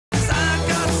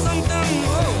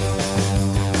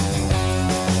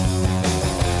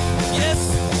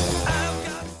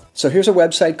So here's a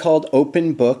website called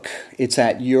OpenBook. It's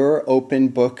at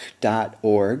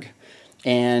youropenbook.org.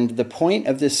 And the point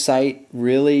of this site,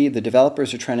 really, the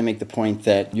developers are trying to make the point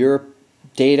that your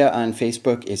data on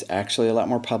Facebook is actually a lot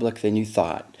more public than you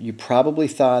thought. You probably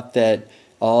thought that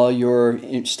all your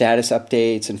status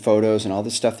updates and photos and all the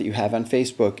stuff that you have on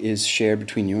Facebook is shared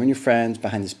between you and your friends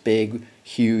behind this big,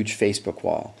 huge Facebook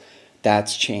wall.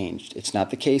 That's changed. It's not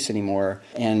the case anymore.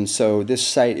 And so this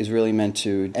site is really meant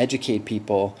to educate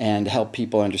people and help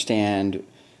people understand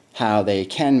how they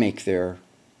can make their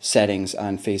settings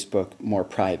on Facebook more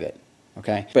private.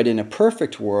 Okay? But in a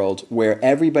perfect world where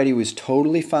everybody was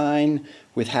totally fine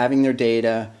with having their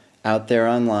data out there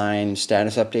online,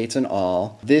 status updates and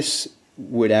all, this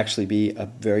would actually be a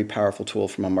very powerful tool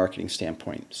from a marketing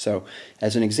standpoint. So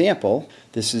as an example,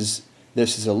 this is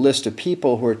a list of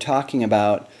people who are talking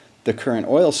about the current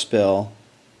oil spill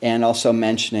and also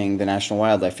mentioning the National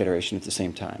Wildlife Federation at the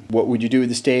same time. What would you do with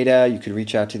this data? You could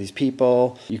reach out to these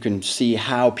people. You can see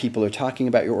how people are talking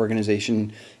about your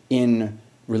organization in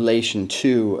relation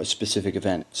to a specific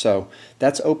event. So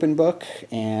that's OpenBook,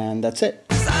 and that's it.